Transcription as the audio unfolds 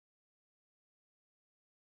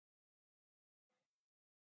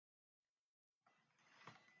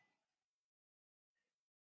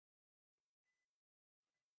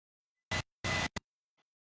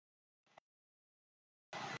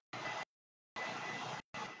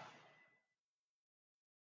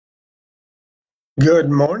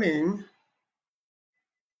Good morning.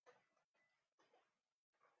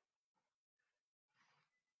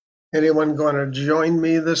 Anyone going to join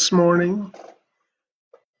me this morning?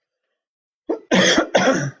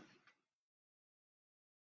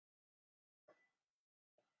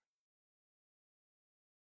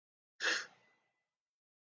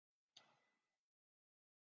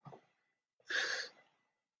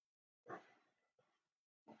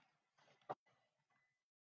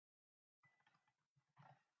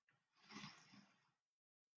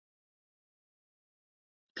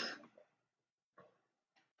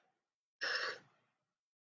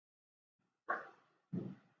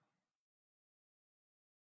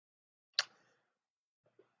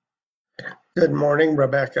 Good morning,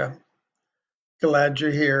 Rebecca. Glad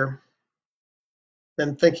you're here.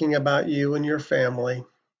 Been thinking about you and your family.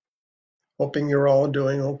 Hoping you're all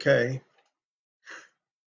doing okay.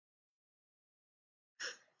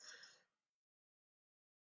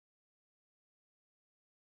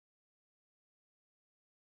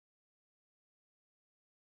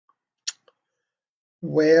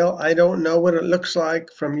 Well, I don't know what it looks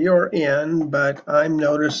like from your end, but I'm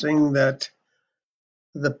noticing that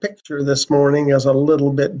the picture this morning is a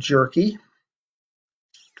little bit jerky.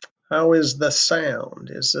 How is the sound?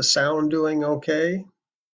 Is the sound doing okay?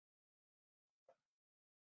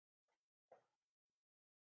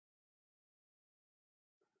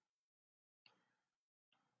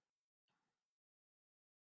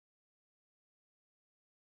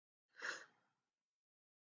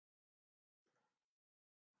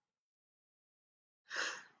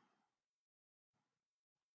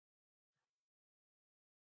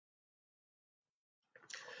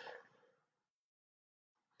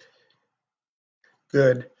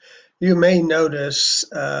 Good. You may notice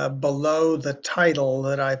below the title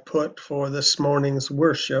that I put for this morning's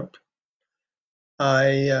worship,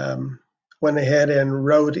 I went ahead and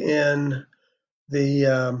wrote in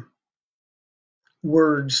the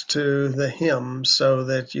words to the hymn so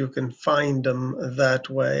that you can find them that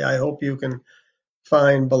way. I hope you can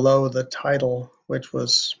find below the title, which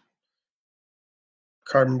was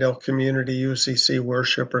Cardondale Community UCC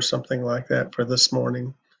Worship or something like that for this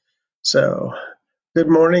morning. So, good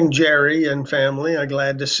morning, Jerry and family. I'm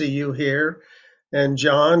glad to see you here. And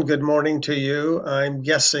John, good morning to you. I'm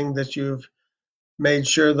guessing that you've made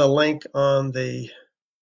sure the link on the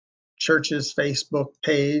church's Facebook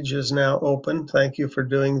page is now open. Thank you for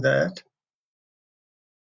doing that.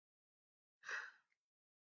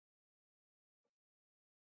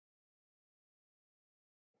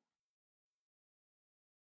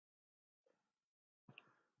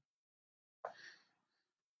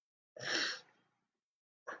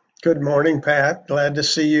 Good morning, Pat. Glad to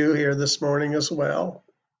see you here this morning as well.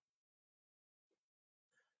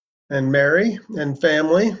 And Mary and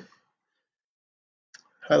family.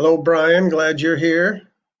 Hello, Brian. Glad you're here.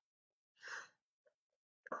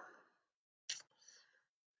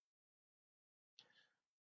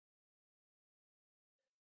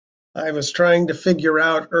 I was trying to figure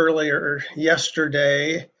out earlier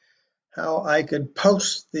yesterday how I could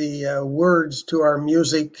post the words to our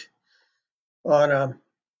music on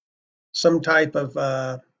some type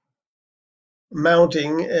of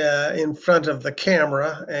mounting in front of the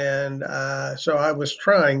camera. And so I was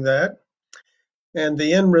trying that. And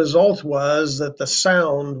the end result was that the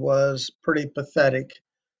sound was pretty pathetic.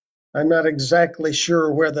 I'm not exactly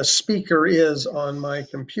sure where the speaker is on my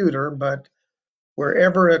computer, but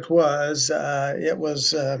wherever it was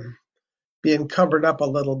being covered up a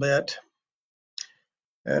little bit.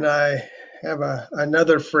 And I have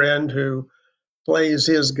another friend who plays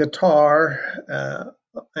his guitar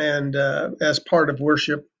and as part of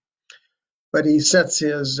worship, but he sets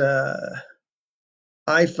his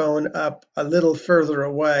iPhone up a little further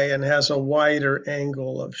away and has a wider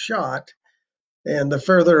angle of shot. And the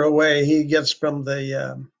further away he gets from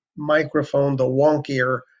the microphone, the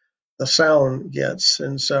wonkier the sound gets.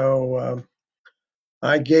 And so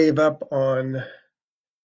I gave up on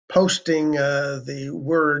posting the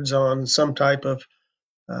words on some type of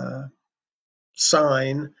uh,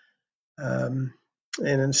 sign.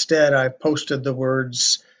 And instead, I posted the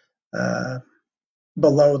words uh,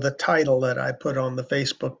 below the title that I put on the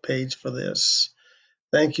Facebook page for this.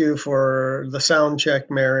 Thank you for the sound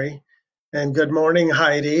check, Mary. And good morning,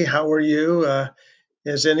 Heidi. How are you?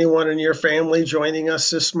 Is anyone in your family joining us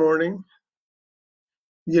this morning?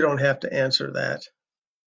 You don't have to answer that.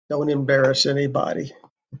 Don't embarrass anybody.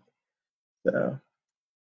 So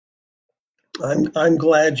I'm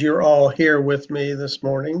glad you're all here with me this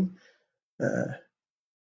morning. Uh,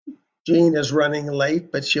 Jean is running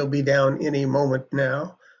late, but she'll be down any moment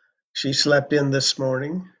now. She slept in this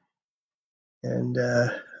morning. and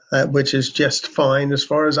which is just fine as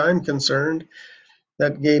far as I'm concerned.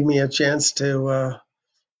 That gave me a chance to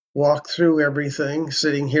walk through everything,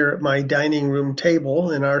 sitting here at my dining room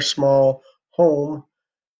table in our small home.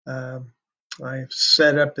 I've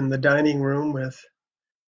set up in the dining room with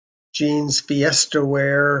Jean's Fiesta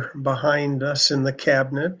ware behind us in the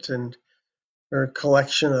cabinet, and her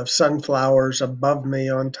collection of sunflowers above me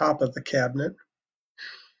on top of the cabinet.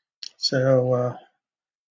 So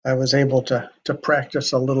I was able to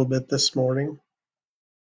practice a little bit this morning.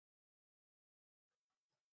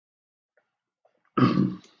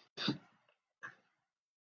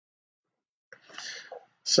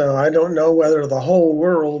 So I don't know whether the whole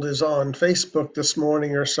world is on Facebook this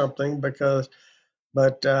morning or something, but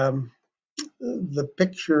the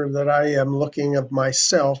picture that I am looking of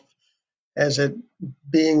myself as it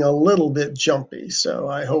being a little bit jumpy. So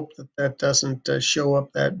I hope that that doesn't show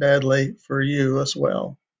up that badly for you as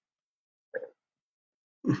well.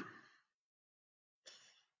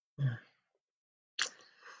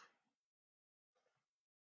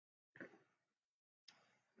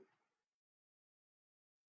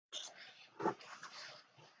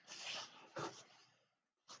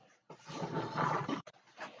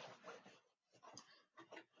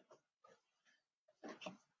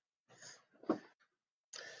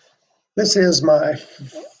 This is my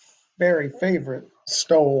very favorite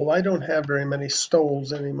stole. I don't have very many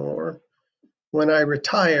stoles anymore. When I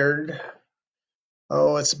retired,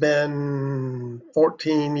 oh, it's been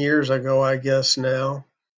 14 years ago, I guess now.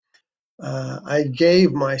 I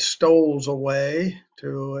gave my stoles away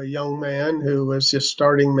to a young man who was just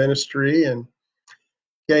starting ministry, and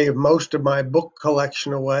gave most of my book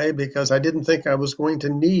collection away because I didn't think I was going to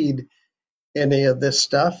need any of this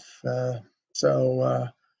stuff. So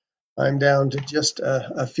I'm down to just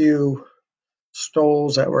a few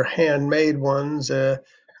stoles that were handmade ones,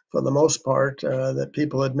 for the most part, that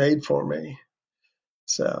people had made for me.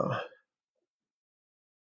 So,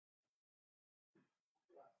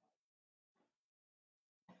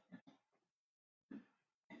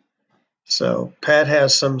 so Pat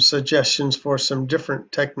has some suggestions for some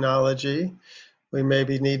different technology. We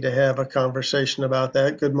maybe need to have a conversation about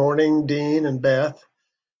that. Good morning, Dean and Beth.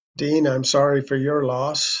 Dean, I'm sorry for your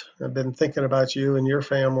loss. I've been thinking about you and your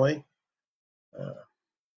family. Uh,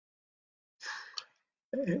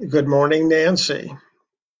 Good morning, Nancy.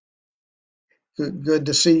 Good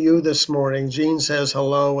to see you this morning. Jean says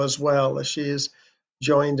hello as well, as she has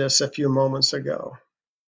joined us a few moments ago.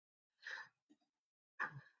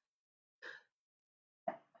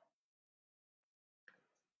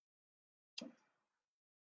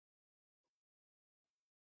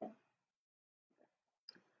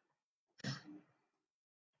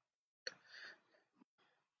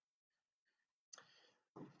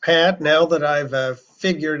 Pat, now that I've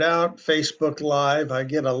figured out Facebook Live, I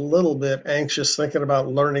get a little bit anxious thinking about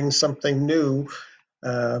learning something new.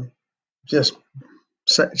 Uh, just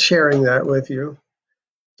sharing that with you.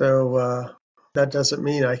 So that doesn't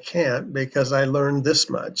mean I can't, because I learned this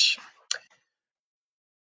much.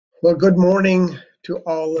 Well, good morning to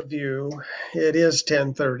all of you. It is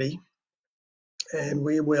 10:30, and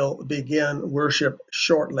we will begin worship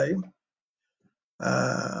shortly.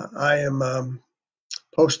 I am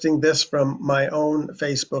posting this from my own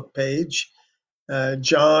Facebook page.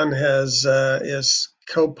 John is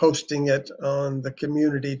co-posting it on the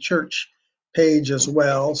community church page as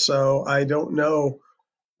well. So I don't know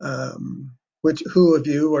who of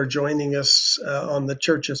you are joining us on the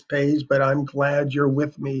church's page, but I'm glad you're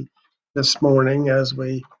with me this morning as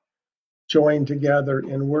we join together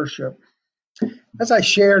in worship. As I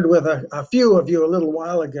shared with a few of you a little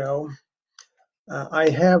while ago, I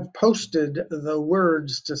have posted the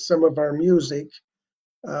words to some of our music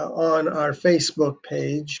on our Facebook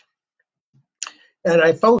page, and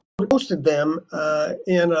I posted them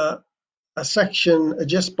in a section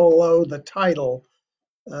just below the title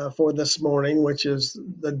for this morning, which is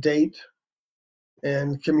the date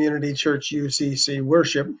and Community Church UCC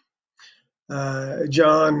worship.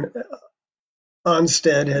 John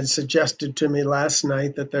Onstead had suggested to me last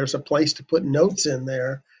night that there's a place to put notes in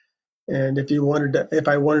there, and if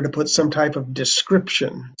I wanted to put some type of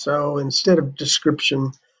description. So instead of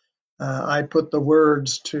description, I put the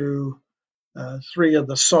words to three of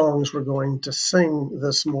the songs we're going to sing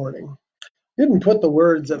this morning. Didn't put the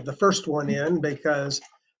words of the first one in because,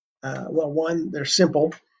 well, one, they're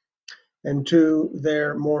simple, and two,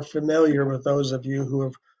 they're more familiar with those of you who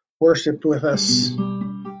have worshiped with us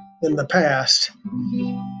in the past.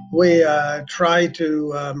 We try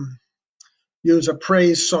to use a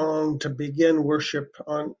praise song to begin worship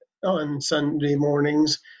on Sunday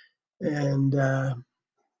mornings, and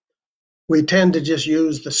We tend to just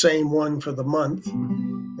use the same one for the month.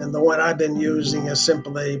 And the one I've been using is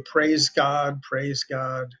simply praise God, praise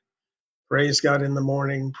God, praise God in the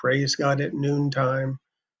morning, praise God at noontime,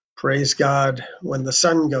 praise God when the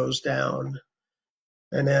sun goes down.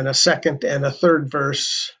 And then a second and a third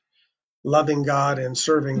verse, loving God and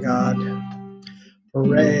serving God.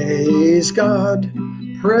 Praise God,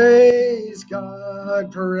 praise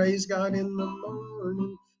God, praise God in the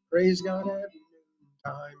morning, praise God at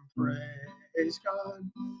noontime, praise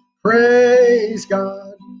God, praise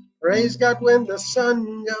God, praise God when the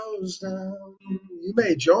sun goes down. You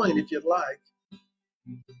may join if you'd like.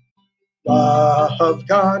 Love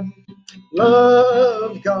God,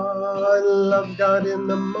 love God in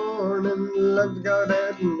the morning, love God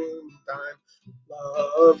at noontime.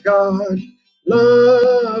 Love God,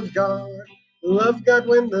 love God, love God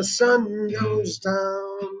when the sun goes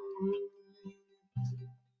down.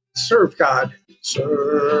 Serve God,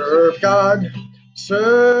 serve God,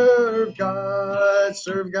 serve God,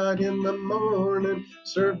 serve God in the morning,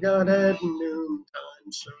 serve God at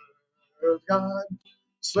noontime. Serve God,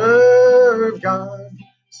 serve God,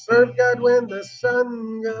 serve God when the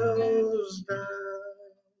sun goes down.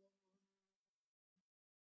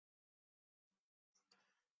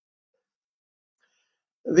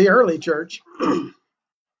 The early church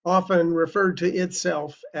often referred to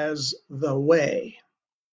itself as the way.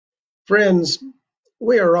 Friends,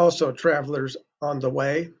 we are also travelers on the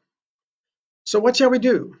way. So what shall we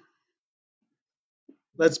do?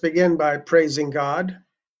 Let's begin by praising God,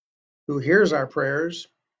 who hears our prayers,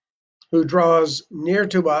 who draws near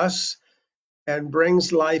to us and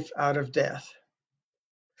brings life out of death.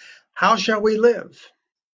 How shall we live?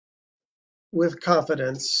 With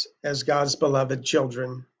confidence as God's beloved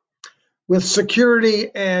children, with security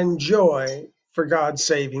and joy for God's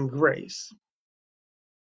saving grace.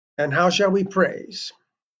 And how shall we praise?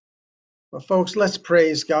 Well, folks, let's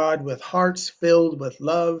praise God with hearts filled with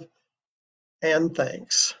love and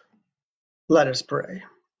thanks. Let us pray.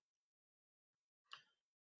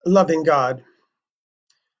 Loving God,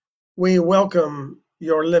 we welcome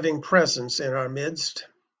your living presence in our midst.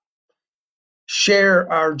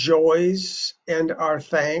 Share our joys and our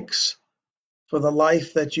thanks for the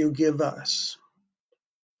life that you give us.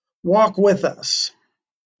 Walk with us,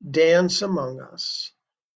 dance among us,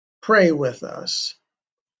 pray with us,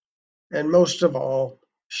 and most of all,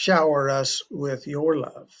 shower us with your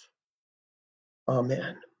love.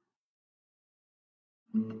 Amen.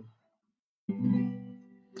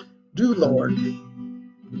 Do, Lord,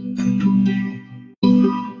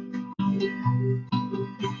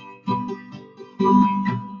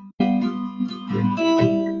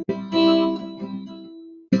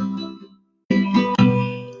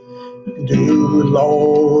 do,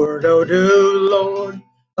 Lord, oh, do, Lord,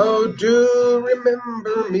 oh, do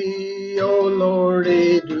remember me, oh,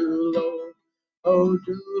 Lordy, do, Lord, oh,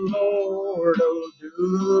 do, Lord, oh,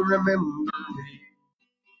 do remember me.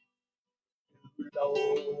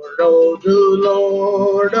 Lord, oh, do,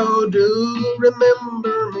 Lord, oh, do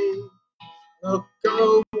remember me. Look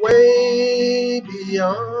away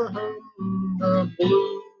beyond the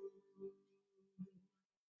blue.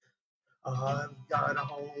 I've got a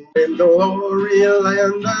home in glory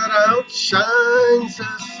land that outshines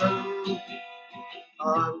the sun.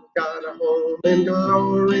 I've got a home in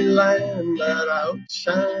glory land that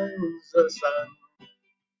outshines the sun.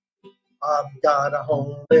 I've got a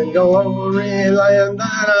home in glory land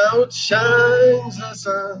that outshines the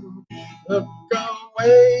sun. Look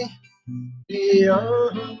away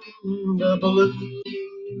beyond the blue.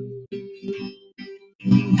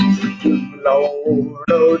 Lord,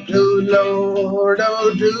 oh do, Lord,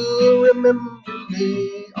 oh do remember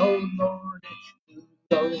me, oh Lord,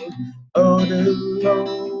 Lord, oh do,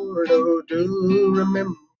 Lord, oh do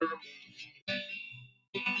remember me.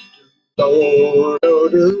 Lord, oh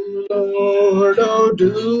do, Lord, oh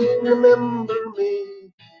do remember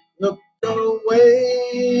me. Look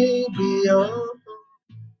away beyond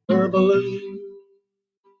the blue.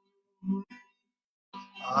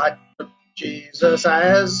 I took Jesus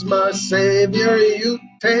as my Savior, you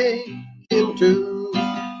take him too.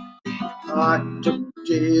 I took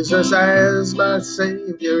Jesus as my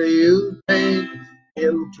Savior, you take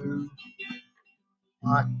him too.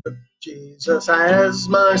 I took Jesus as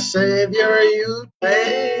my Savior, you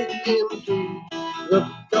take him too. Look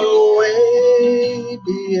away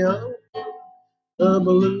beyond the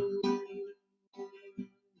blue.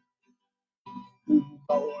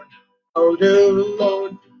 Lord, oh do,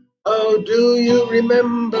 Lord, oh do you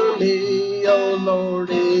remember me, oh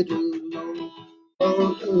Lordy, do, Lord,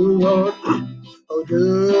 oh do, Lord, oh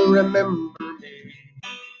do remember me.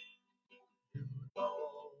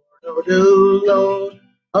 Lord,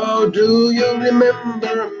 oh, do you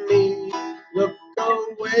remember me? Look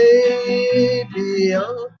away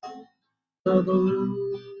beyond the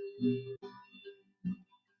blue.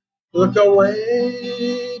 Look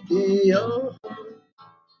away beyond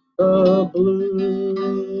the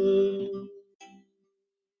blue.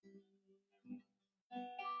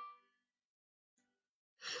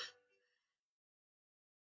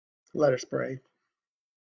 Let us pray.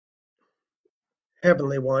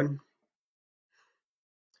 Heavenly One,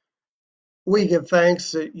 we give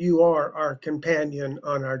thanks that you are our companion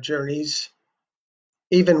on our journeys,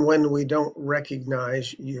 even when we don't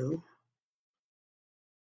recognize you.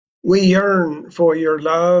 We yearn for your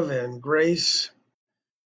love and grace,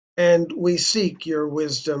 and we seek your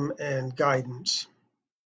wisdom and guidance.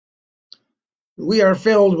 We are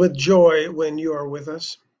filled with joy when you are with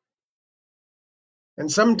us,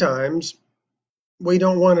 and sometimes we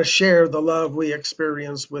don't want to share the love we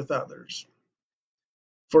experience with others.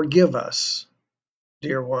 Forgive us,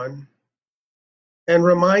 dear one, and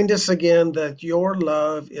remind us again that your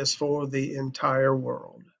love is for the entire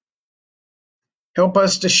world. Help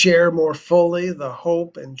us to share more fully the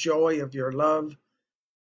hope and joy of your love,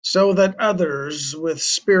 so that others with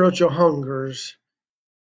spiritual hungers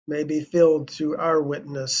may be filled through our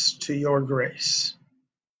witness to your grace.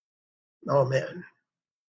 Amen.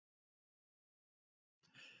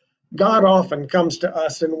 God often comes to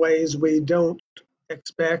us in ways we don't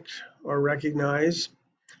expect or recognize,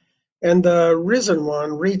 and the risen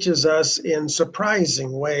one reaches us in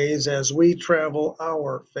surprising ways as we travel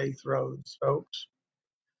our faith roads, folks.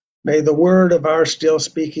 May the word of our still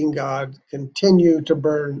speaking God continue to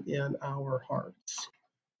burn in our hearts.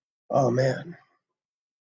 Amen.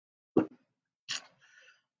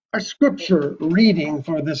 Our scripture reading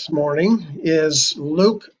for this morning is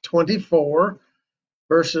Luke 24,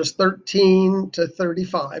 verses 13 to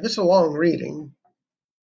 35. It's a long reading.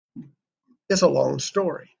 It's a long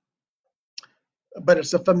story, but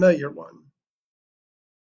it's a familiar one.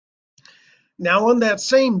 Now, on that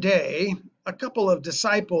same day, a couple of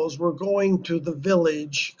disciples were going to the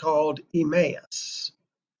village called Emmaus,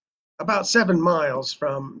 about 7 miles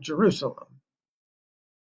from Jerusalem,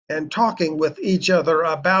 and talking with each other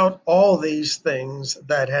about all these things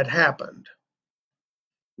that had happened.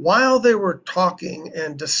 While they were talking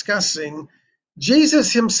and discussing,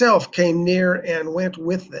 Jesus himself came near and went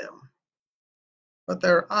with them, but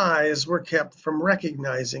their eyes were kept from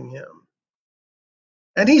recognizing him.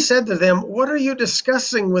 And he said to them, "What are you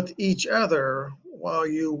discussing with each other while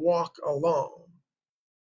you walk alone?"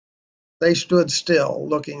 They stood still,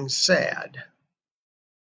 looking sad.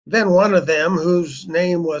 Then one of them, whose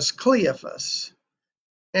name was Cleophas,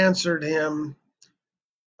 answered him,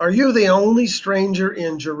 "Are you the only stranger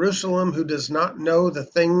in Jerusalem who does not know the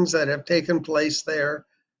things that have taken place there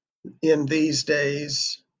in these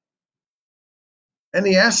days?" And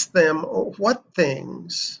he asked them, "What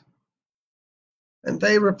things?" And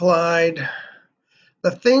they replied,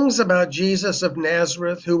 "The things about Jesus of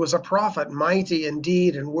Nazareth, who was a prophet, mighty in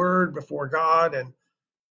deed and word before God and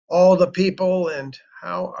all the people, and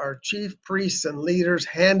how our chief priests and leaders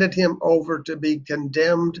handed him over to be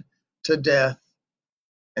condemned to death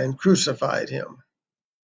and crucified him.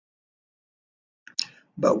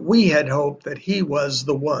 But we had hoped that he was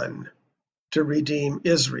the one to redeem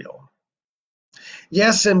Israel.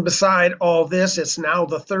 Yes, and beside all this, it's now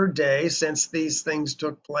the 3rd day since these things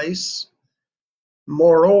took place.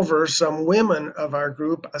 Moreover, some women of our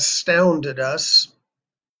group astounded us.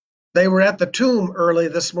 They were at the tomb early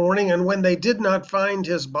this morning, and when they did not find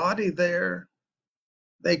his body there,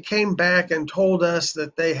 they came back and told us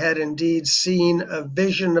that they had indeed seen a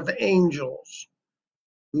vision of angels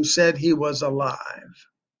who said he was alive.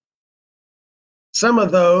 Some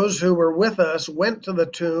of those who were with us went to the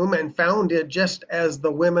tomb and found it just as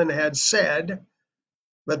the women had said,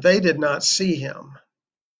 but they did not see him."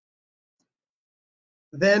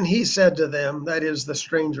 Then he said to them, that is the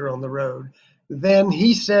stranger on the road, then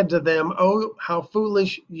he said to them, "Oh, how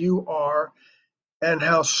foolish you are, and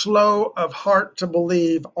how slow of heart to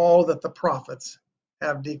believe all that the prophets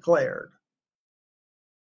have declared."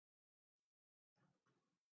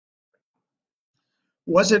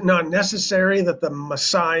 Was it not necessary that the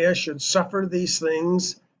Messiah should suffer these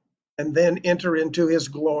things and then enter into his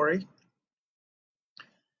glory?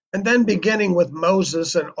 And then, beginning with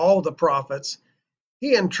Moses and all the prophets,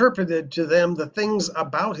 he interpreted to them the things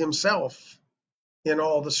about himself in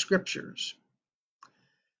all the scriptures.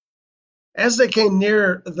 As they came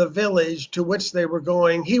near the village to which they were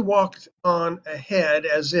going, he walked on ahead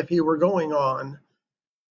as if he were going on.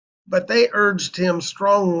 But they urged him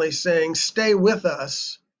strongly, saying, "Stay with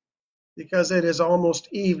us, because it is almost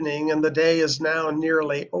evening and the day is now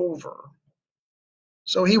nearly over.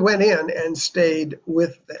 So he went in and stayed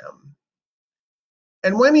with them.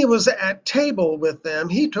 And when he was at table with them,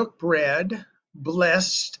 he took bread,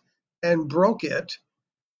 blessed, and broke it,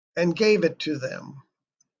 and gave it to them.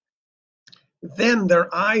 Then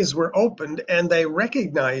their eyes were opened, and they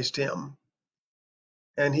recognized him,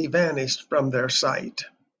 and he vanished from their sight.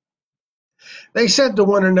 They said to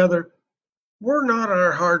one another, "Were not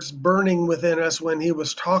our hearts burning within us when he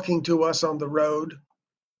was talking to us on the road,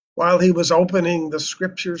 while he was opening the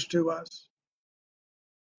scriptures to us?"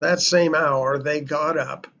 That same hour they got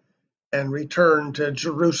up and returned to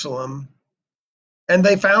Jerusalem. And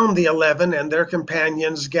they found the 11 and their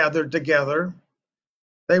companions gathered together.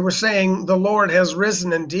 They were saying, "The Lord has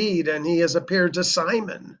risen indeed, and he has appeared to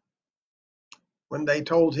Simon." When they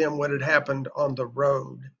told him what had happened on the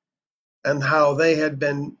road and how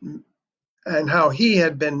he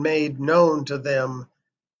had been made known to them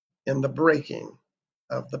in the breaking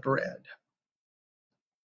of the bread.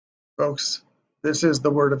 Folks, this is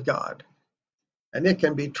the word of God, and it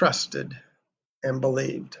can be trusted and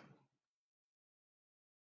believed.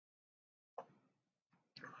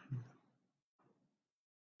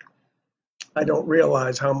 I don't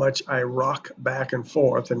realize how much I rock back and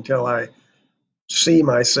forth until I see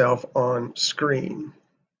myself on screen.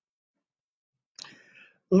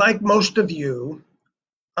 Like most of you,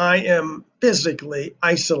 I am physically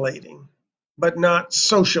isolating, but not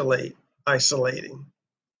socially isolating.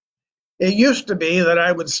 It used to be that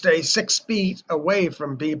I would stay 6 feet away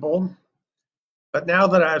from people, but now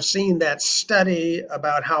that I've seen that study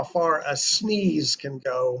about how far a sneeze can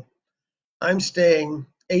go, I'm staying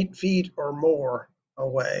 8 feet or more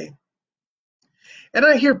away. And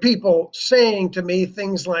I hear people saying to me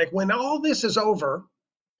things like, "When all this is over,"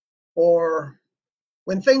 or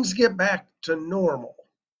 "when things get back to normal."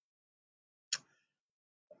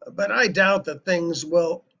 But I doubt that things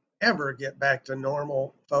will ever get back to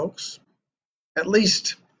normal, folks. At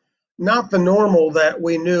least not the normal that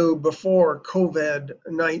we knew before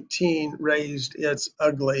COVID-19 raised its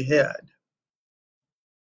ugly head.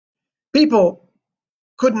 People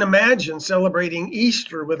couldn't imagine celebrating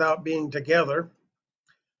Easter without being together,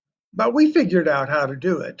 but we figured out how to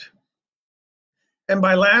do it. And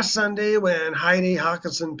by last Sunday, when Heidi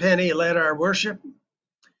Hawkinson Penny led our worship,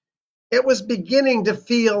 it was beginning to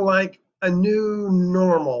feel like a new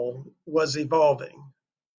normal was evolving.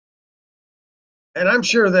 And I'm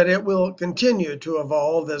sure that it will continue to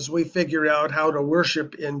evolve as we figure out how to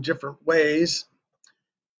worship in different ways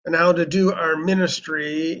and how to do our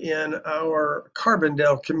ministry in our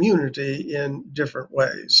Cardondale community in different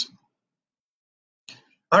ways.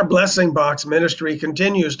 Our Blessing Box ministry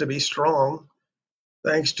continues to be strong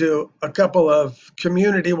thanks to a couple of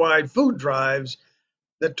community-wide food drives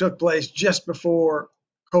that took place just before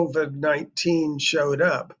COVID-19 showed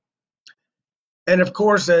up. And of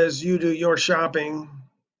course, as you do your shopping,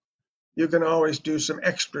 you can always do some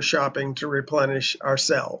extra shopping to replenish our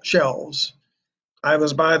shelves. I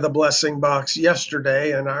was by the Blessing Box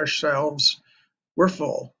yesterday and our shelves were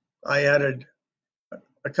full. I added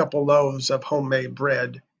a couple loaves of homemade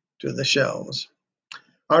bread to the shelves.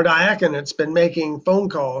 Our diaconate's been making phone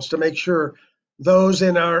calls to make sure those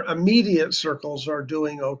in our immediate circles are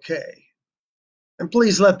doing okay. And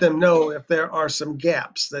please let them know if there are some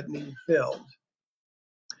gaps that need filled.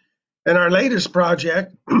 And our latest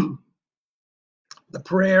project, the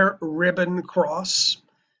Prayer Ribbon Cross,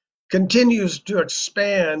 continues to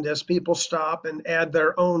expand as people stop and add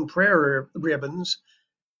their own prayer ribbons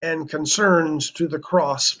and concerns to the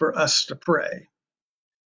cross for us to pray.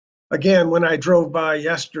 Again, when I drove by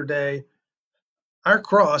yesterday, our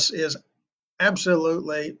cross is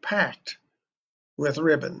absolutely packed with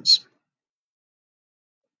ribbons.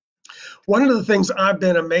 One of the things I've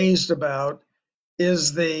been amazed about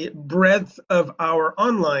is the breadth of our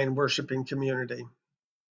online worshiping community.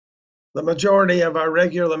 The majority of our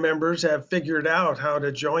regular members have figured out how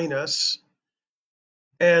to join us,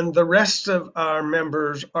 and the rest of our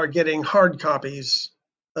members are getting hard copies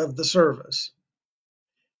of the service.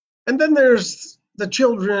 And then there's the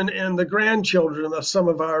children and the grandchildren of some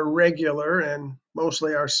of our regular and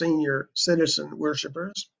mostly our senior citizen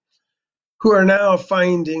worshipers who are now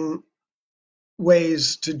finding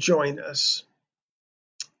ways to join us.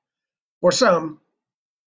 For some,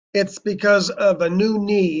 it's because of a new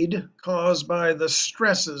need caused by the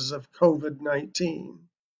stresses of COVID-19.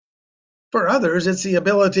 For others, it's the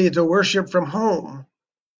ability to worship from home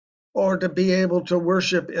or to be able to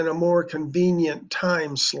worship in a more convenient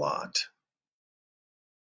time slot.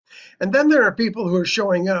 And then there are people who are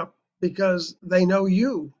showing up because they know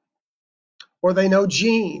you or they know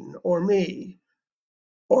Gene or me,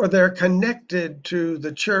 or they're connected to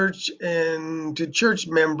the church and to church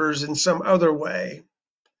members in some other way.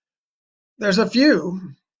 There's a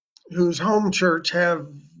few whose home church have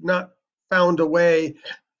not found a way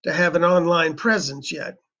to have an online presence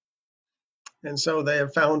yet, and so they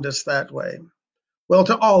have found us that way. Well,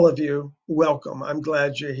 to all of you, welcome. I'm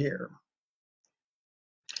glad you're here.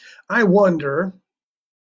 I wonder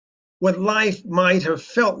what life might have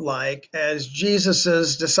felt like as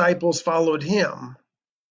Jesus's disciples followed him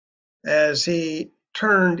as he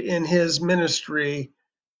turned in his ministry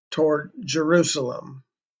toward Jerusalem.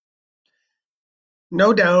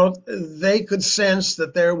 No doubt they could sense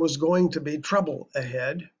that there was going to be trouble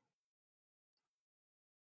ahead.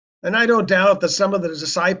 And I don't doubt that some of the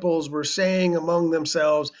disciples were saying among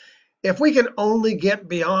themselves, if we can only get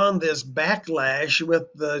beyond this backlash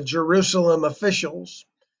with the Jerusalem officials,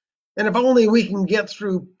 and if only we can get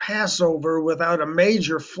through Passover without a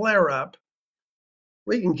major flare-up,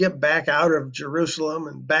 we can get back out of Jerusalem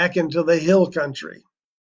and back into the hill country.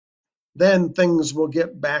 Then things will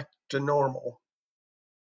get back to normal.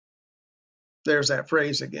 There's that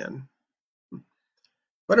phrase again.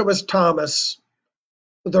 But it was Thomas,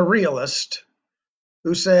 the realist,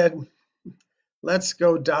 who said, let's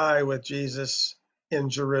go die with Jesus in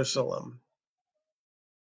Jerusalem.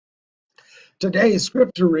 Today's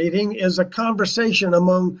scripture reading is a conversation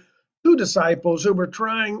among two disciples who were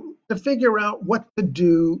trying to figure out what to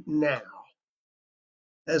do now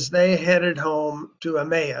as they headed home to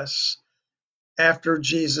Emmaus after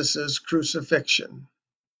Jesus' crucifixion.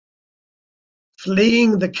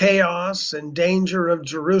 Fleeing the chaos and danger of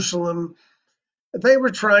Jerusalem, they were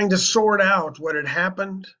trying to sort out what had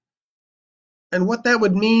happened and what that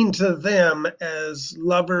would mean to them as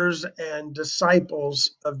lovers and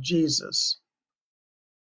disciples of Jesus.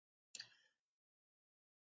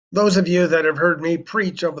 Those of you that have heard me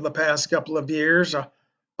preach over the past couple of years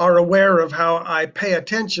are aware of how I pay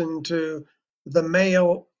attention to the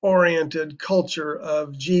male-oriented culture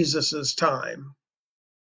of Jesus's time.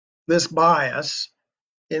 This bias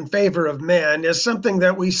in favor of men is something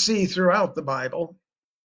that we see throughout the Bible.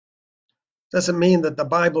 Doesn't mean that the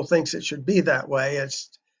Bible thinks it should be that way. It's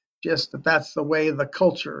just that that's the way the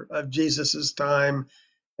culture of Jesus's time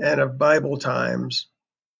and of Bible times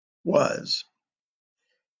was.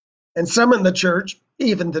 And some in the church,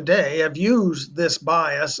 even today, have used this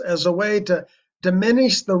bias as a way to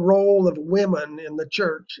diminish the role of women in the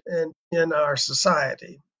church and in our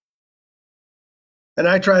society. And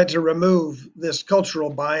I tried to remove this cultural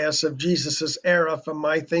bias of Jesus's era from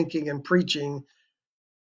my thinking and preaching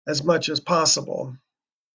as much as possible.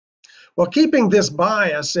 Well, keeping this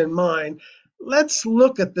bias in mind, let's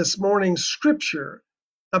look at this morning's scripture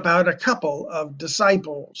about a couple of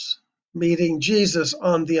disciples meeting Jesus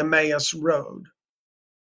on the Emmaus Road.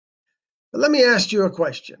 But let me ask you a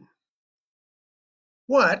question.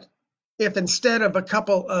 What if instead of a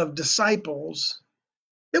couple of disciples,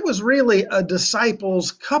 it was really a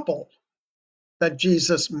disciples couple that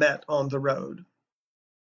Jesus met on the road?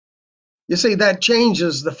 You see, that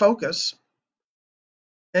changes the focus,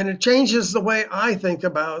 and it changes the way I think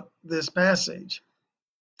about this passage.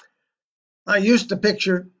 I used to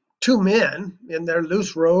picture two men in their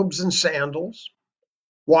loose robes and sandals,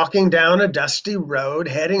 walking down a dusty road,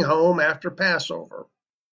 heading home after Passover.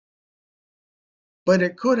 But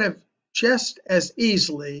it could have just as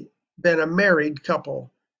easily been a married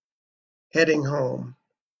couple heading home,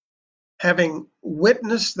 having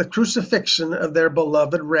witnessed the crucifixion of their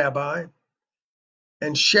beloved rabbi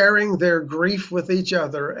and sharing their grief with each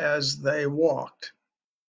other as they walked.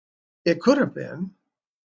 It could have been.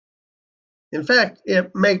 In fact,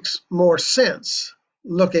 it makes more sense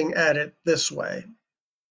looking at it this way.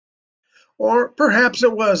 Or perhaps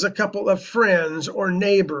it was a couple of friends or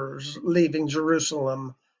neighbors leaving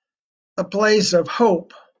Jerusalem, a place of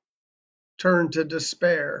hope turned to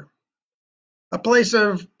despair, a place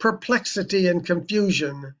of perplexity and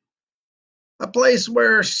confusion, a place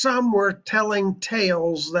where some were telling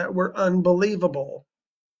tales that were unbelievable,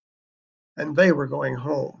 and they were going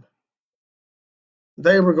home.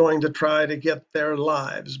 They were going to try to get their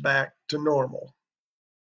lives back to normal.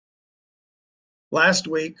 Last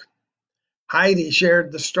week, Heidi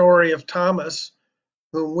shared the story of Thomas,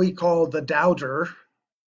 whom we call the doubter,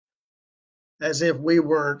 as if we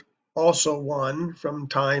weren't also one from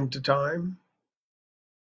time to time.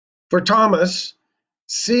 For Thomas,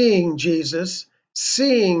 seeing Jesus,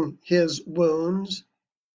 seeing his wounds,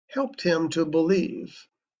 helped him to believe.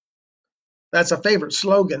 That's a favorite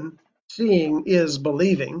slogan, seeing is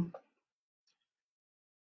believing.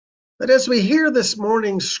 But as we hear this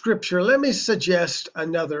morning's scripture, let me suggest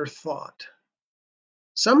another thought.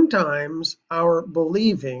 Sometimes our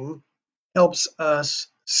believing helps us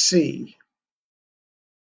see.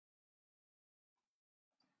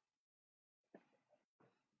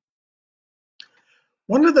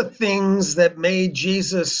 One of the things that made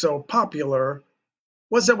Jesus so popular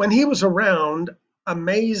was that when he was around,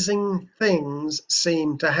 amazing things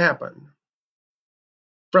seemed to happen.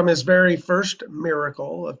 From his very first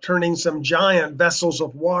miracle of turning some giant vessels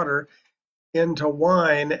of water into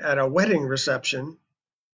wine at a wedding reception,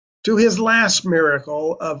 to his last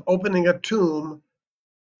miracle of opening a tomb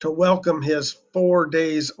to welcome his 4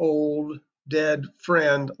 days old dead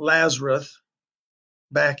friend Lazarus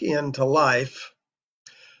back into life.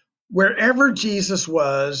 Wherever Jesus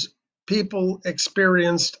was, people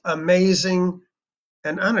experienced amazing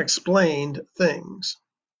and unexplained things.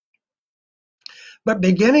 But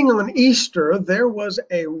beginning on Easter, there was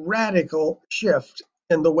a radical shift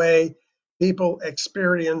in the way people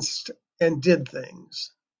experienced and did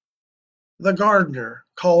things. The gardener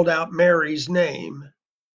called out Mary's name,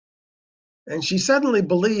 and she suddenly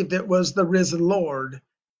believed it was the risen Lord,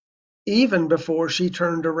 even before she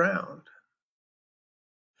turned around.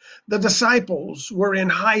 The disciples were in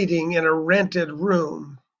hiding in a rented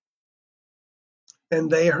room, and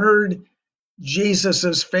they heard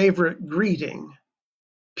Jesus's favorite greeting,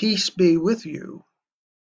 "Peace be with you."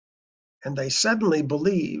 And they suddenly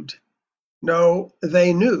believed. No,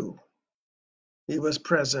 they knew he was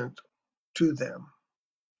present to them.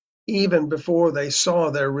 Even before they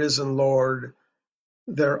saw their risen Lord,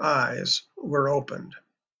 their eyes were opened.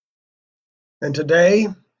 And today,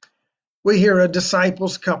 we hear a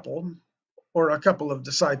disciples couple, or a couple of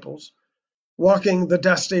disciples, walking the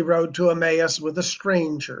dusty road to Emmaus with a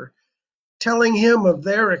stranger, telling him of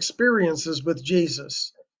their experiences with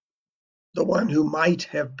Jesus, the one who might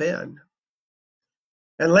have been.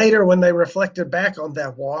 And later, when they reflected back on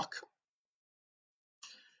that walk,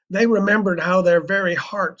 they remembered how their very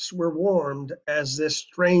hearts were warmed as this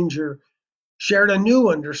stranger shared a new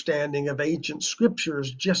understanding of ancient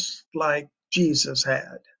scriptures, just like Jesus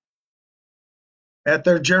had. At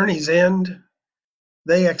their journey's end,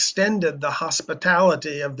 they extended the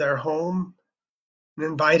hospitality of their home and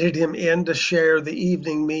invited him in to share the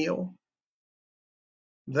evening meal.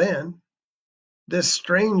 Then this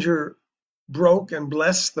stranger broke and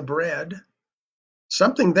blessed the bread,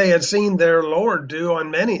 something they had seen their Lord do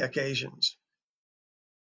on many occasions.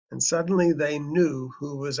 And suddenly they knew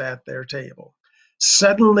who was at their table.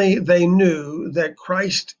 Suddenly they knew that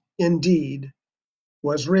Christ indeed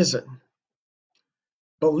was risen.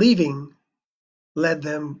 Believing led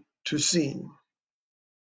them to seeing.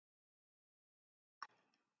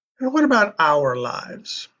 And what about our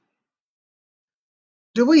lives?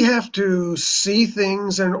 Do we have to see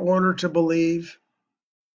things in order to believe?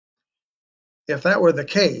 If that were the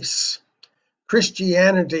case,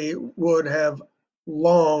 Christianity would have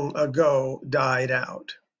long ago died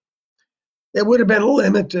out. It would have been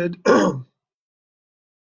limited to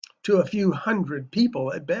a few hundred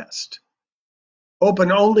people at best,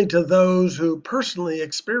 open only to those who personally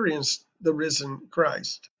experienced the risen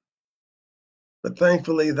Christ. But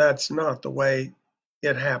thankfully, that's not the way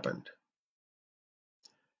it happened.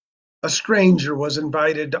 A stranger was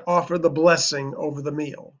invited to offer the blessing over the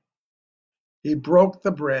meal. He broke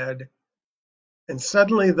the bread, and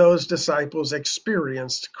suddenly those disciples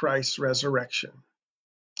experienced Christ's resurrection.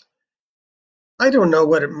 I don't know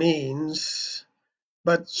what it means,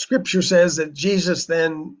 but scripture says that Jesus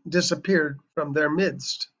then disappeared from their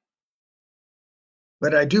midst.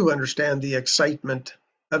 But I do understand the excitement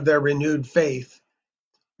of their renewed faith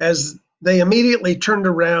as they immediately turned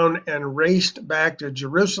around and raced back to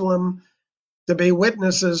Jerusalem to be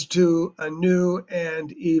witnesses to a new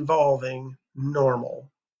and evolving normal.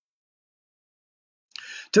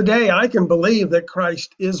 Today, I can believe that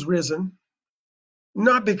Christ is risen,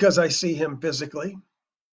 not because I see him physically.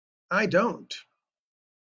 I don't.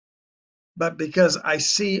 But because I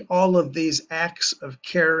see all of these acts of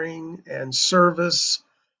caring and service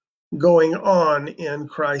going on in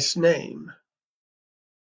Christ's name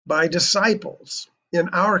by disciples in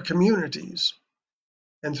our communities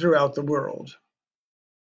and throughout the world.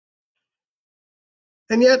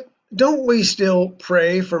 And yet, don't we still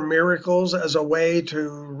pray for miracles as a way to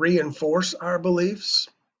reinforce our beliefs?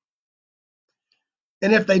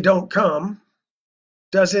 And if they don't come,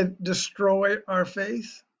 does it destroy our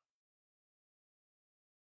faith?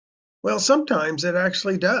 Well, sometimes it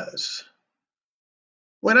actually does.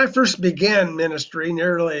 When I first began ministry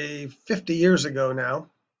nearly 50 years ago now,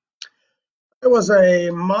 I was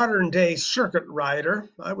a modern day circuit rider.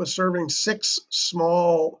 I was serving 6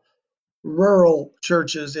 small rural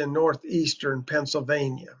churches in northeastern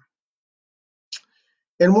Pennsylvania.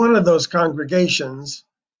 In one of those congregations,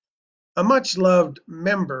 a much-loved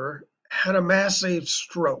member had a massive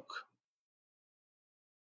stroke.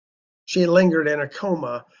 She lingered in a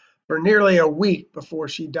coma for nearly a week before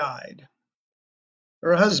she died.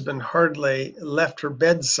 Her husband hardly left her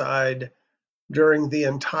bedside during the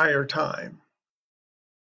entire time.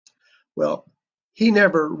 Well, he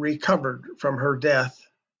never recovered from her death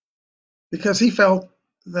because he felt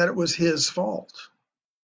that it was his fault.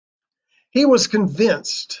 He was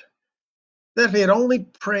convinced that if he had only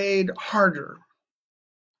prayed harder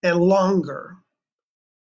and longer,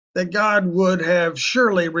 that God would have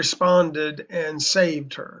surely responded and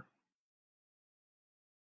saved her.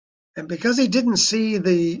 And because he didn't see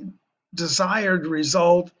the desired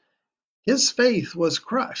result, his faith was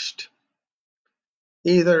crushed.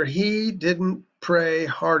 Either he didn't pray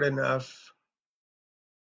hard enough,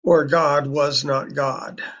 or God was not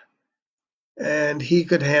God, and he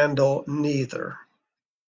could handle neither.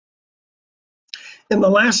 In the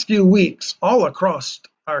last few weeks, all across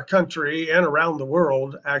our country and around the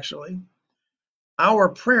world, actually, our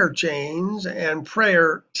prayer chains and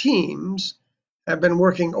prayer teams have been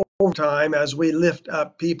working overtime as we lift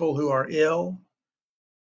up people who are ill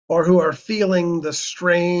or who are feeling the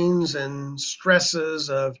strains and stresses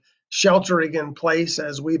of sheltering in place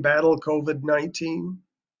as we battle COVID-19.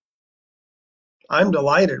 I'm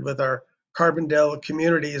delighted with our Cardondale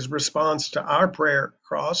community's response to our prayer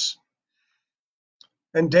cross.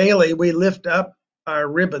 And daily we lift up our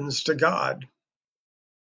ribbons to God.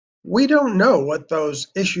 We don't know what those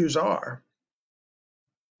issues are,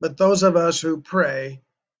 but those of us who pray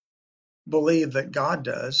believe that God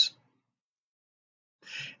does.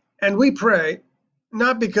 And we pray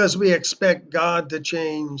not because we expect God to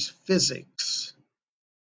change physics,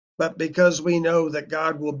 but because we know that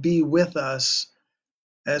God will be with us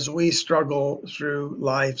as we struggle through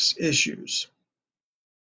life's issues.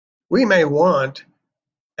 We may want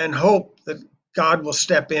and hope that God will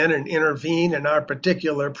step in and intervene in our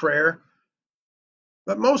particular prayer,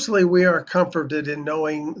 but mostly we are comforted in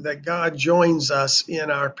knowing that God joins us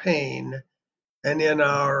in our pain and in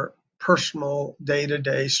our personal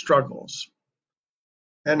day-to-day struggles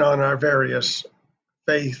and on our various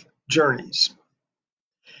faith journeys.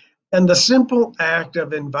 And the simple act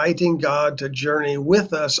of inviting God to journey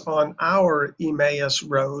with us on our Emmaus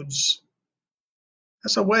roads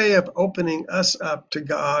has a way of opening us up to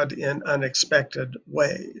God in unexpected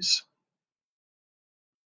ways.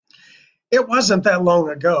 It wasn't that long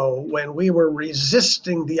ago when we were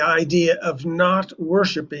resisting the idea of not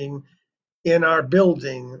worshiping in our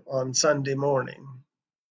building on Sunday morning.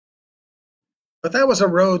 But that was a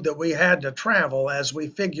road that we had to travel as we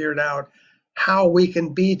figured out how we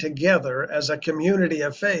can be together as a community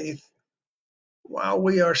of faith while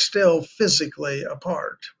we are still physically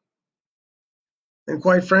apart. And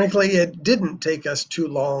quite frankly, it didn't take us too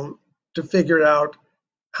long to figure out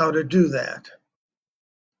how to do that.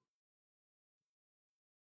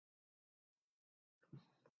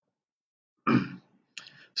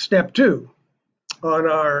 Step 2 on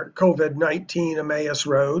our COVID-19 Emmaus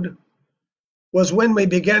road was when we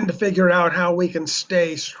began to figure out how we can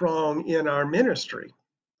stay strong in our ministry.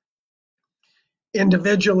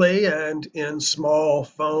 Individually and in small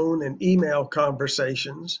phone and email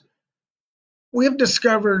conversations, we have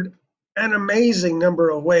discovered an amazing number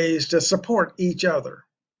of ways to support each other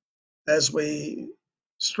as we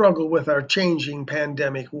struggle with our changing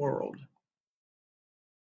pandemic world.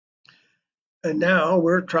 And now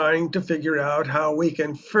we're trying to figure out how we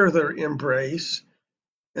can further embrace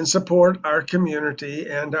and support our community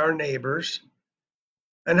and our neighbors,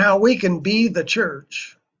 and how we can be the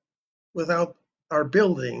church without our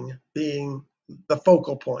building being the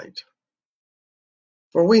focal point.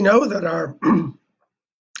 For we know that our,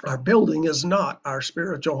 our building is not our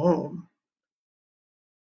spiritual home.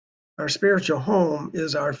 Our spiritual home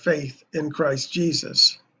is our faith in Christ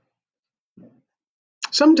Jesus.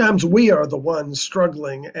 Sometimes we are the ones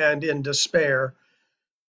struggling and in despair,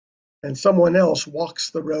 and someone else walks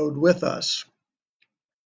the road with us,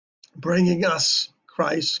 bringing us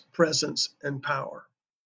Christ's presence and power.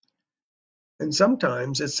 And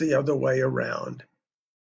sometimes it's the other way around,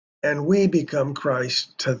 and we become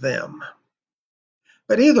Christ to them.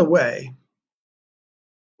 But either way,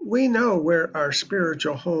 we know where our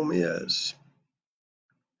spiritual home is,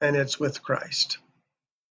 and it's with Christ.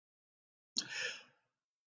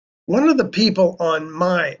 One of the people on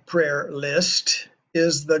my prayer list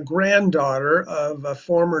is the granddaughter of a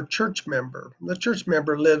former church member. The church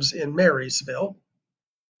member lives in Marysville.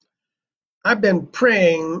 I've been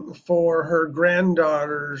praying for her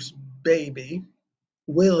granddaughter's baby,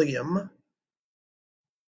 William,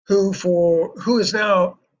 who is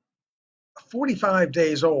now 45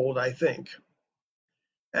 days old, I think,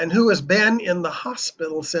 and who has been in the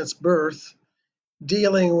hospital since birth,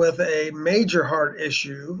 dealing with a major heart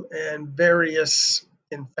issue and various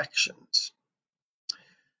infections.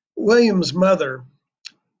 William's mother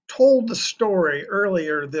told the story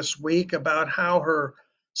earlier this week about how her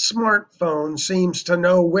smartphone seems to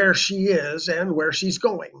know where she is and where she's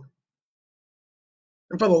going.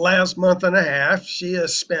 And for the last month and a half, she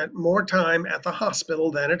has spent more time at the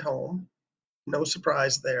hospital than at home. No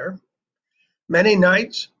surprise there. Many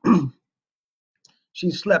nights,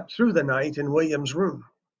 she slept through the night in William's room.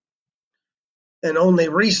 And only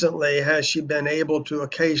recently has she been able to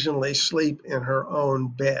occasionally sleep in her own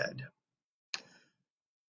bed.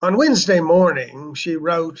 On Wednesday morning, she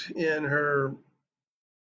wrote in her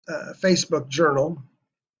Facebook journal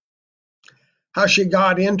how she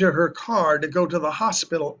got into her car to go to the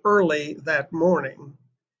hospital early that morning.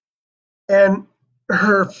 And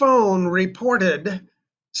her phone reported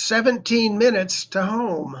 17 minutes to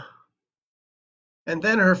home. And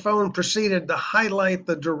then her phone proceeded to highlight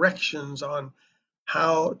the directions on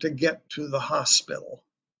how to get to the hospital.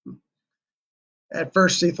 At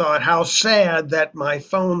first she thought, how sad that my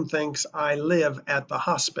phone thinks I live at the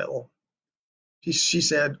hospital. She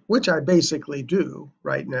said, which I basically do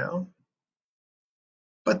right now.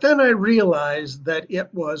 But then I realized that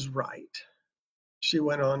it was right. She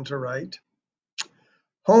went on to write,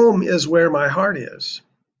 home is where my heart is,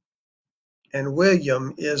 and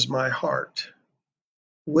William is my heart.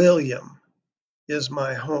 William is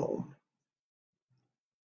my home.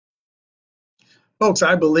 Folks,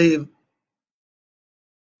 I believe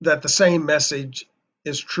that the same message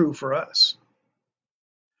is true for us.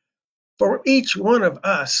 For each one of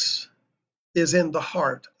us is in the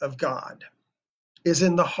heart of God, is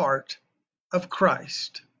in the heart of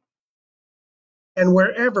Christ. And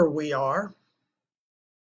wherever we are,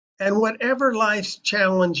 and whatever life's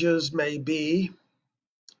challenges may be,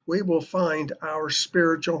 we will find our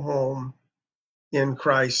spiritual home in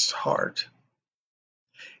Christ's heart.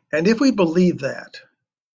 And if we believe that,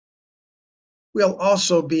 we'll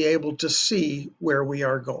also be able to see where we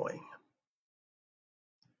are going.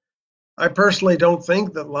 I personally don't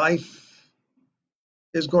think that life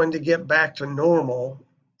is going to get back to normal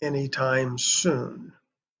anytime soon,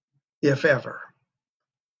 if ever.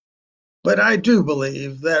 But I do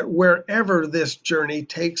believe that wherever this journey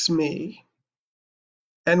takes me,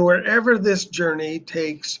 and wherever this journey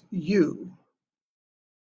takes you,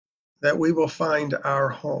 that we will find our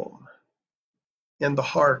home in the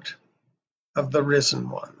heart of the risen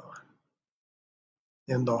one,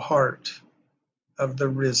 in the heart of the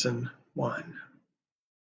risen one.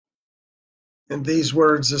 In these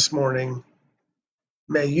words this morning,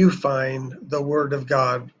 may you find the word of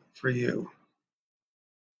God for you.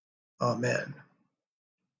 Amen.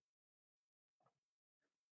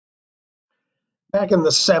 Back in the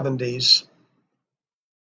 70s,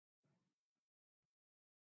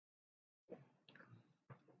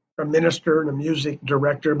 a minister and a music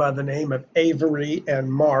director by the name of Avery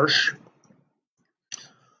and Marsh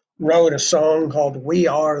wrote a song called We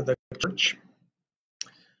Are the Church,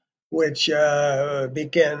 which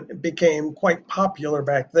became quite popular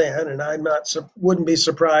back then, and wouldn't be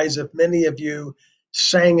surprised if many of you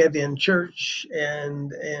sang it in church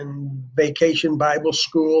and in vacation Bible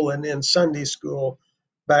school and in Sunday school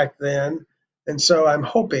back then. And so I'm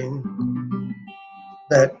hoping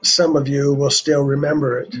that some of you will still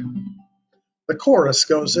remember it. The chorus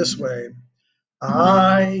goes this way: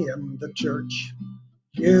 I am the church,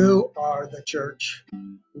 you are the church,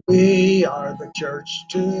 we are the church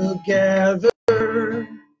together.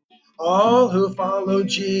 All who follow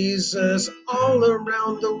Jesus all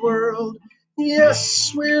around the world.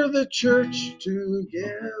 Yes, we're the church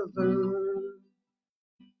together.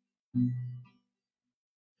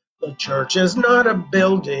 The church is not a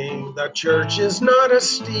building. The church is not a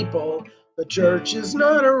steeple. The church is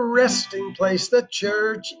not a resting place. The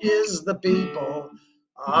church is the people.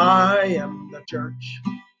 I am the church.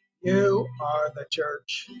 You are the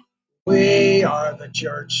church. We are the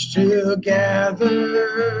church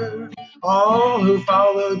together. All who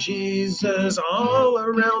follow Jesus all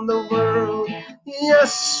around the world.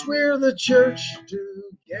 Yes, we're the church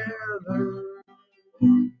together.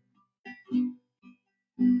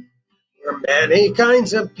 We're many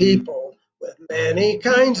kinds of people with many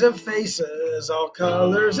kinds of faces, all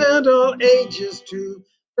colors and all ages too,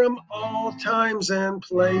 from all times and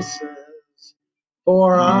places.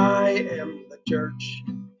 For I am the church,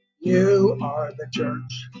 you are the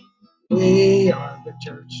church, we are the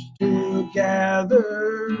church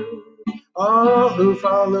together. All who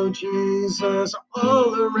follow Jesus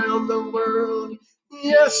all around the world.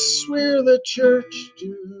 Yes, we're the church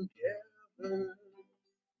together.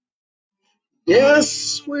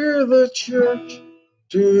 Yes, we're the church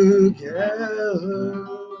together.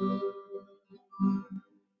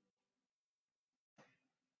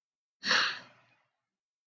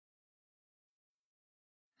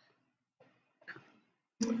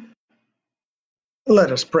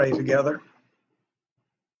 Let us pray together.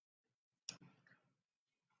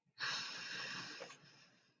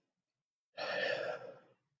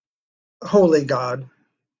 Holy God,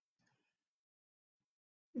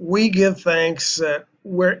 we give thanks that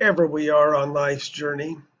wherever we are on life's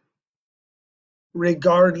journey,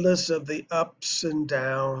 regardless of the ups and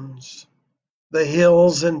downs, the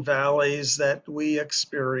hills and valleys that we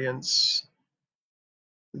experience,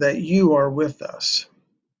 that you are with us,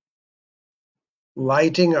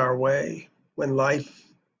 lighting our way when life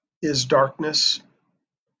is darkness,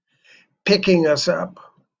 picking us up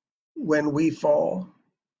when we fall,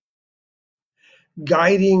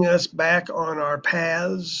 guiding us back on our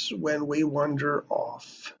paths when we wander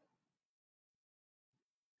off.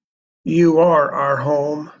 You are our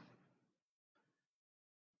home,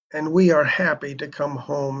 and we are happy to come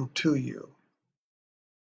home to you.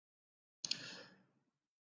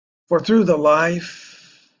 For through the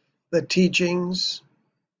life, the teachings,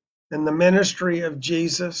 and the ministry of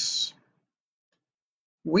Jesus,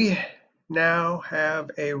 we now have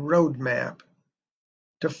a roadmap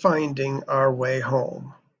to finding our way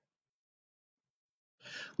home.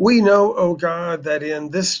 We know, O God, that in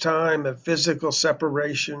this time of physical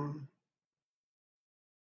separation,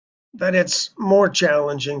 that it's more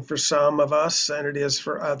challenging for some of us than it is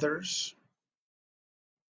for others.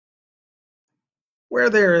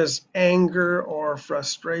 Where there is anger or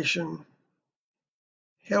frustration,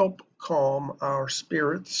 help calm our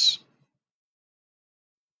spirits.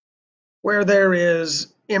 Where there is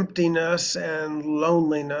emptiness and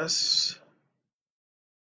loneliness,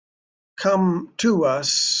 come to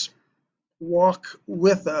us, walk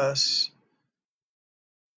with us,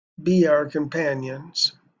 be our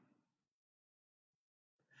companions.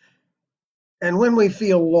 And when we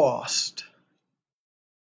feel lost,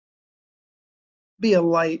 be a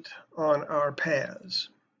light on our paths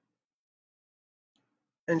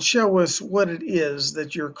and show us what it is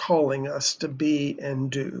that you're calling us to be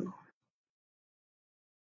and do.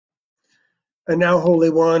 And now,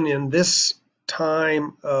 Holy One, in this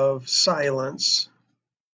time of silence,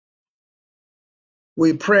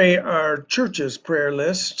 we pray our church's prayer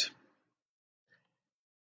list,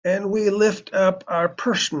 and we lift up our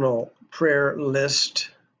personal prayer list,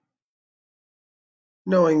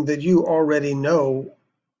 knowing that you already know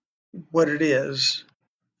what it is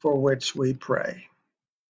for which we pray.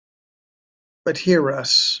 But hear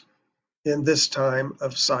us in this time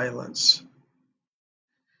of silence.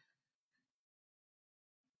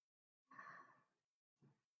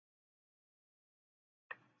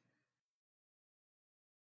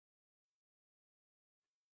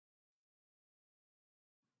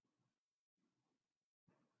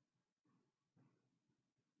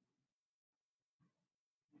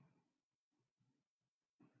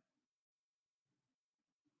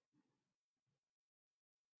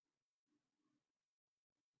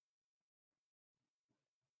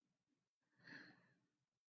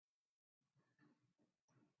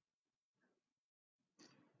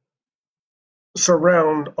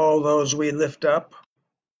 Surround all those we lift up,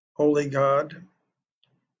 Holy God,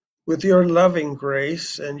 with your loving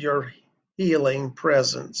grace and your healing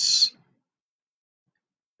presence.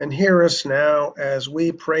 And hear us now as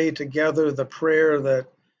we pray together the prayer that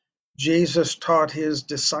Jesus taught his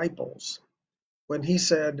disciples when he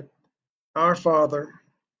said, Our Father,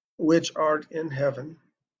 which art in heaven,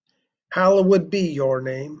 hallowed be your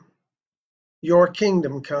name. Your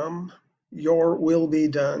kingdom come, your will be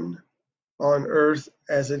done, on earth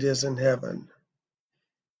as it is in heaven.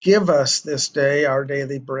 Give us this day our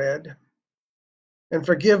daily bread, and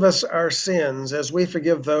forgive us our sins as we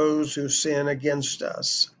forgive those who sin against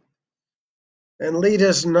us. And lead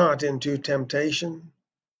us not into temptation,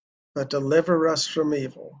 but deliver us from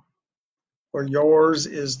evil. For yours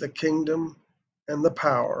is the kingdom and the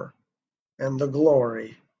power and the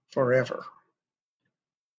glory forever.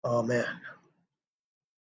 Amen.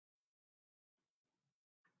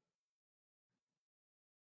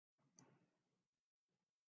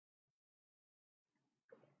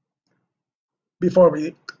 Before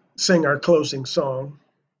we sing our closing song,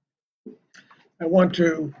 I want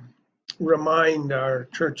to remind our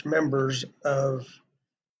church members of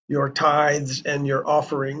your tithes and your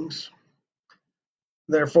offerings.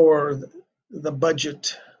 Therefore, the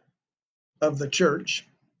budget of the church.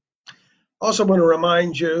 Also want to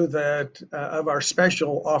remind you that of our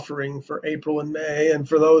special offering for April and May, and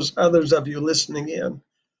for those others of you listening in,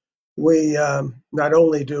 we not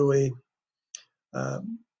only do we uh,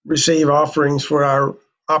 receive offerings for our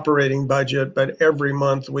operating budget, but every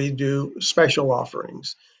month we do special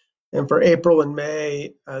offerings. And for April and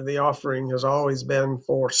May, the offering has always been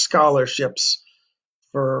for scholarships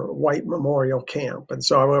for White Memorial Camp. And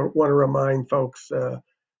so I want to remind folks to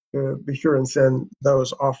be sure and send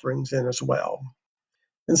those offerings in as well.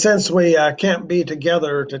 And since we can't be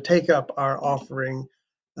together to take up our offering,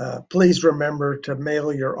 please remember to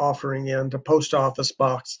mail your offering in to Post Office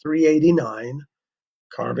Box 389,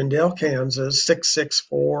 Cardondale, Kansas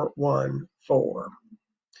 66414.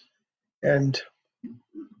 And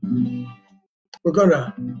we're going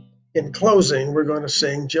to, in closing, we're going to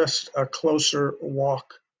sing Just a Closer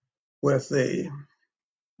Walk with Thee.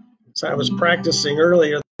 So I was practicing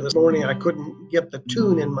earlier this morning. I couldn't get the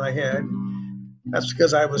tune in my head. That's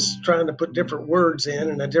because I was trying to put different words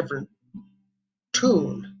in a different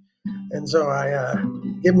tune. And so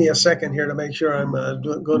give me a second here to make sure I'm going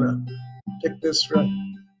to pick this right.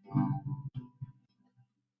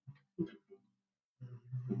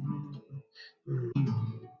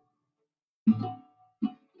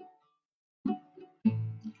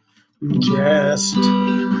 Just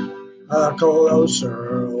a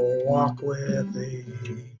closer walk with thee.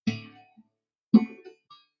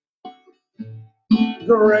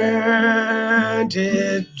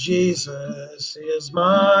 Granted, Jesus is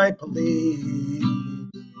my plea.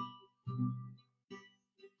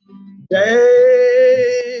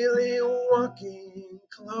 Daily walking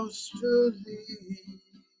close to thee.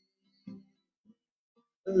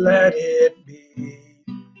 Let it be,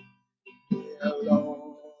 dear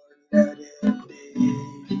Lord, let it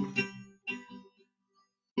be.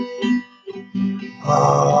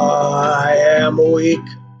 I am weak,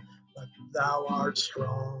 but thou art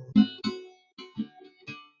strong.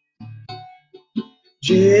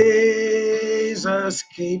 Jesus,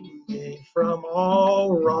 keep me from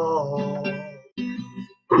all wrong.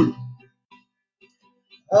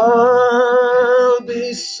 I'll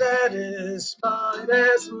be satisfied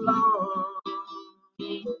as long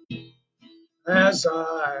as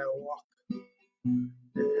I walk,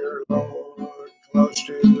 dear Lord, close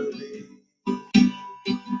to thee.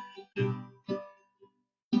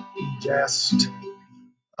 Just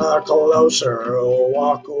a closer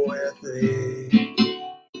walk with thee.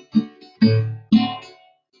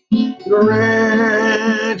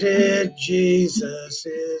 Granted, Jesus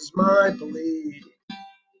is my plea.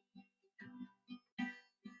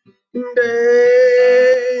 Daily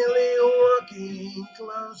walking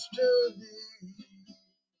close to thee.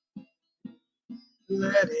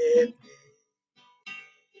 Let it be,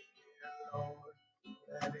 dear Lord,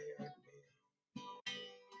 let it be.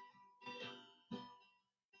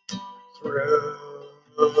 Through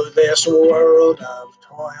this world of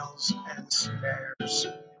toils and snares,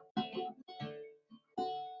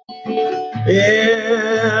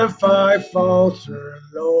 if I falter,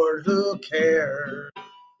 Lord, who cares?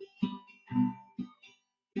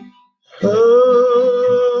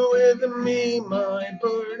 Who with me my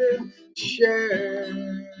burden share?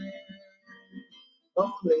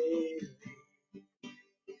 Only thee,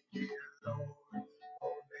 dear Lord,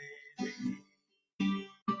 only thee.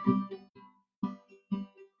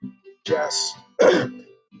 Just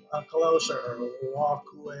a closer walk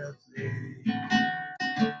with thee.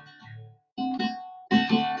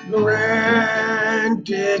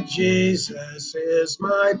 Granted, Jesus is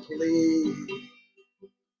my plea.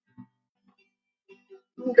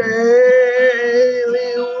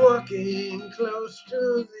 Daily walking close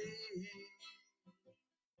to thee.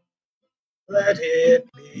 Let it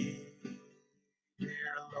be,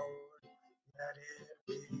 dear Lord, let it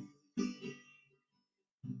be.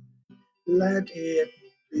 Let it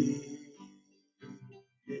be,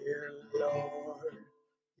 dear Lord,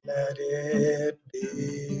 let it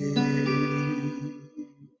be.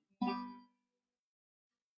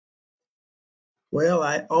 Well,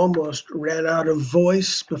 I almost ran out of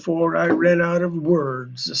voice before I ran out of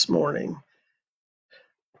words this morning.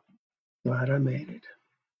 Glad I made it.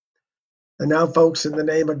 And now, folks, in the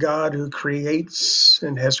name of God who creates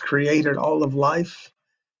and has created all of life,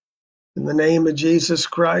 in the name of Jesus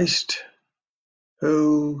Christ,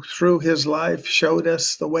 who through his life showed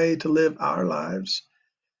us the way to live our lives,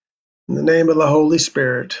 in the name of the Holy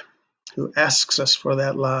Spirit, who asks us for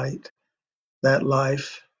that light, that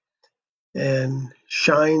life, and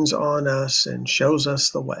shines on us and shows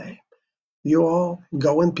us the way. You all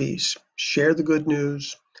go in peace, share the good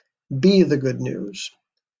news, be the good news,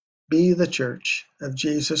 be the church of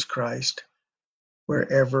Jesus Christ,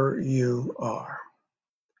 wherever you are.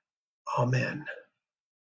 Amen.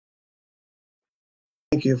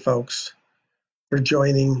 Thank you, folks, for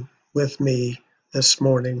joining with me this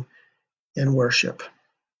morning in worship.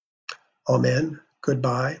 Amen.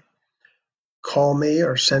 Goodbye. Call me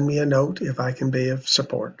or send me a note if I can be of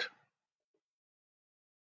support.